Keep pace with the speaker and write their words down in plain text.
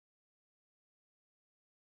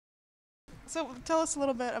So tell us a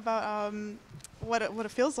little bit about what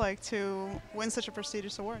it feels like to win such a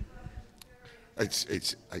prestigious award.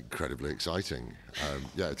 It's incredibly exciting.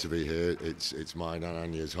 Yeah, to be here. It's mine and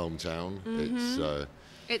Anya's hometown.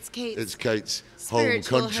 It's It's Kate's home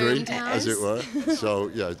spiritual country, hometown. as it were. So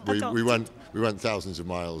yeah, we went thousands of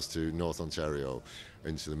miles to North Ontario,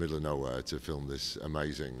 into the middle of nowhere, to film this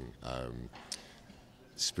amazing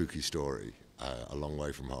spooky story, a long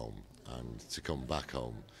way from home, and to come back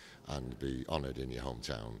home and be honoured in your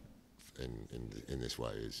hometown in this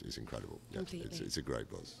way is incredible. Yeah, it's a great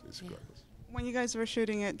buzz. It's a great buzz. When you guys were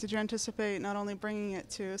shooting it, did you anticipate not only bringing it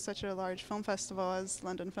to such a large film festival as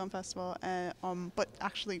London Film Festival, but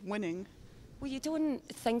actually winning? Well, you don't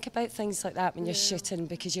think about things like that when you're shooting,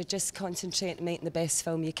 because you're just concentrating on making the best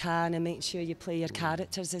film you can and making sure you play your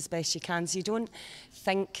characters as best you can. So you don't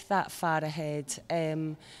think that far ahead,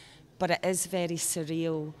 but it is very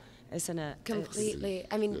surreal, isn't it? Completely.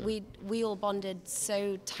 I mean, we all bonded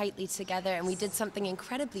so tightly together, and we did something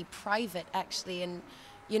incredibly private, actually. And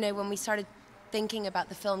you know, when we started thinking about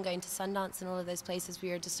the film going to Sundance and all of those places, we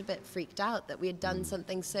were just a bit freaked out that we had done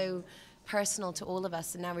something so personal to all of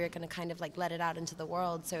us, and now we were going to kind of like let it out into the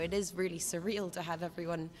world. So it is really surreal to have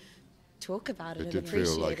everyone talk about it. It did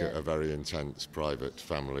feel like a very intense, private,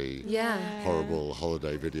 family, horrible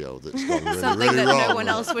holiday video that's gone really, something really that wrong. no one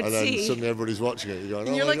else would and then see. Suddenly everybody's watching it. You're going,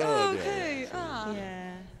 And you're my like, God, oh, okay.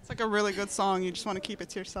 Yeah. It's like a really good song. You just want to keep it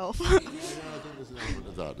to yourself. Yeah, I think there's an element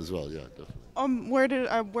of that as well. Yeah, definitely.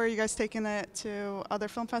 Where are you guys taking it to? Other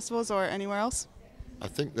film festivals or anywhere else? I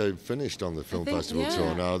think they've finished on the film festival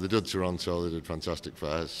tour now. They did Toronto, they did Fantastic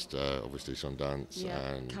Fest, obviously Sundance,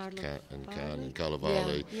 and Cannes and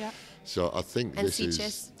Carnivale. Yeah. So I think And this Sitges.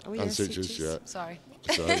 is Sitges. yeah. Sorry.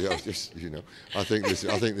 So yeah, just, you know, I think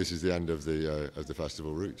this is the end of the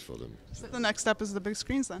festival route for them. So the next step is the big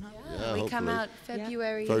screens then, huh? Yeah, We come hopefully. out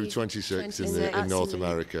February 26th in North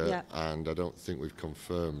America, Yeah. and I don't think we've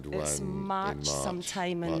confirmed when. It's in March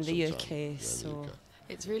sometime in March the sometime. UK. Yeah, in the So UK.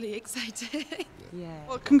 It's really exciting. yeah.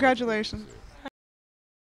 Well, congratulations.